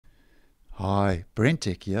Hi,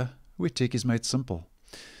 BrenTech here, where tech is made simple.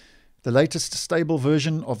 The latest stable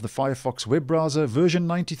version of the Firefox web browser, version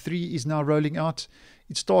 93, is now rolling out.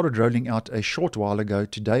 It started rolling out a short while ago,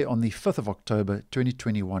 today on the 5th of October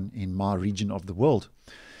 2021 in my region of the world.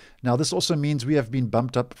 Now this also means we have been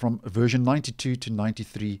bumped up from version 92 to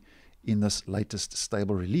 93 in this latest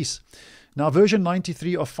stable release. Now version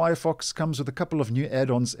 93 of Firefox comes with a couple of new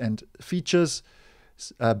add-ons and features,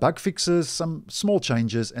 bug fixes, some small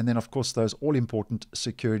changes, and then of course those all-important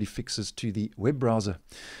security fixes to the web browser.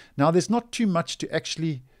 Now there's not too much to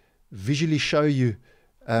actually visually show you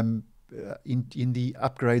in the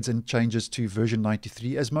upgrades and changes to version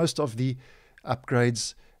 93, as most of the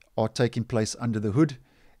upgrades are taking place under the hood.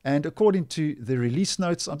 And according to the release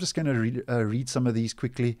notes, I'm just going to read some of these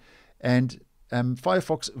quickly. And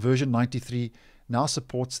Firefox version 93 now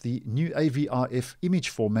supports the new AVRF image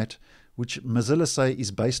format, which Mozilla say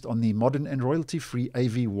is based on the modern and royalty-free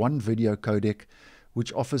AV1 video codec,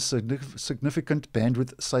 which offers significant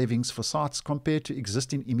bandwidth savings for sites compared to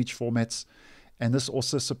existing image formats. And this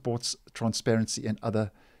also supports transparency and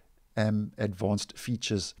other advanced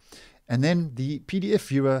features. And then the PDF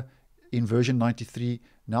viewer in version 93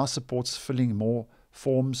 now supports filling more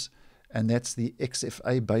forms, and that's the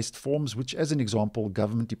XFA-based forms, which, as an example,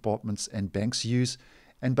 government departments and banks use.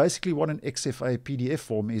 And basically what an XFA PDF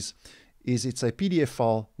form is it's a PDF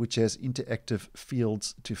file which has interactive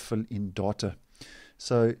fields to fill in data.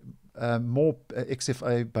 So more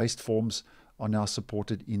XFA-based forms are now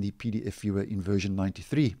supported in the PDF viewer in version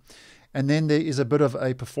 93. And then there is a bit of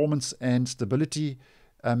a performance and stability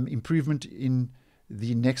improvement in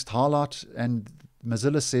the next highlight. And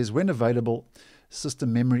Mozilla says, when available,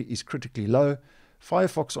 system memory is critically low.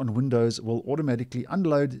 Firefox on Windows will automatically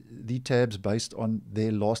unload the tabs based on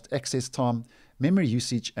their last access time, memory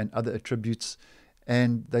usage, and other attributes.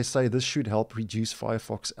 And they say this should help reduce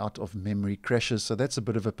Firefox out of memory crashes. So that's a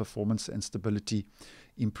bit of a performance and stability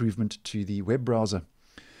improvement to the web browser.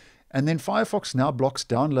 And then Firefox now blocks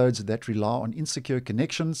downloads that rely on insecure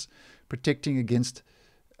connections, protecting against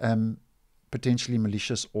potentially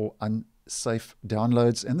malicious or unsafe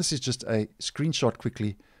downloads. And this is just a screenshot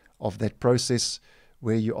quickly of that process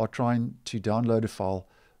where you are trying to download a file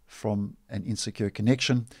from an insecure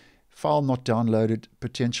connection. File not downloaded,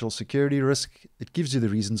 potential security risk. It gives you the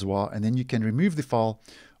reasons why, and then you can remove the file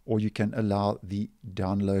or you can allow the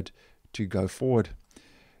download to go forward.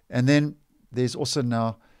 And then there's also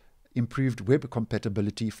now improved web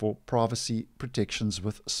compatibility for privacy protections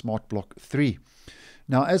with SmartBlock 3.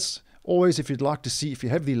 Now, as always, if you'd like to see if you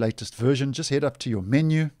have the latest version, just head up to your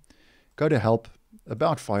menu, go to Help,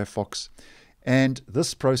 About Firefox, and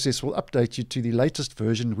this process will update you to the latest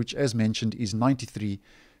version, which, as mentioned, is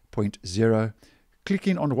 93.0.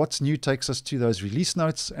 Clicking on What's New takes us to those release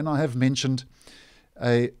notes, and I have mentioned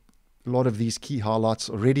a lot of these key highlights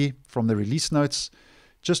already from the release notes.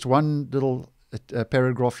 Just one little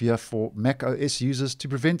paragraph here for Mac OS users. To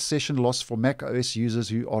prevent session loss for Mac OS users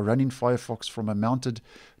who are running Firefox from a mounted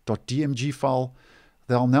 .dmg file,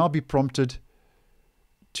 they'll now be prompted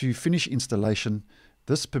to finish installation.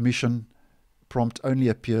 This permission prompt only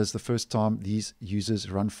appears the first time these users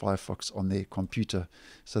run Firefox on their computer.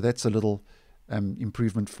 So that's a little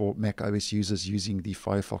improvement for Mac OS users using the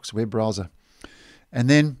Firefox web browser. And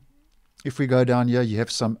then if we go down here, you have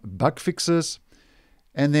some bug fixes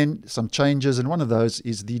and then some changes. And one of those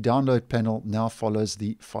is the download panel now follows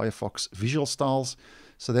the Firefox visual styles.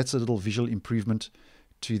 So that's a little visual improvement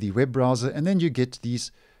to the web browser. And then you get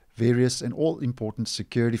these various and all important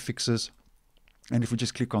security fixes. And if we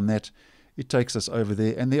just click on that, it takes us over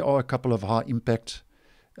there. And there are a couple of high impact,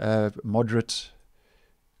 moderate,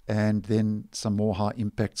 and then some more high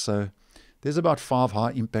impact. So there's about 5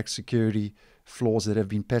 high impact security flaws that have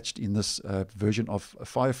been patched in this version of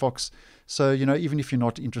Firefox. So, you know, even if you're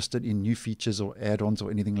not interested in new features or add-ons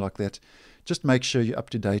or anything like that, just make sure you're up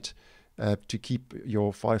to date to keep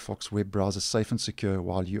your Firefox web browser safe and secure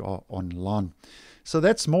while you are online. So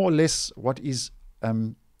that's more or less what is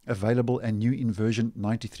available and new in version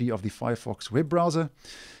 93 of the Firefox web browser.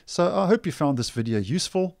 So I hope you found this video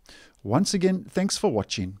useful. Once again, thanks for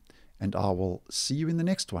watching, and I will see you in the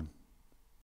next one.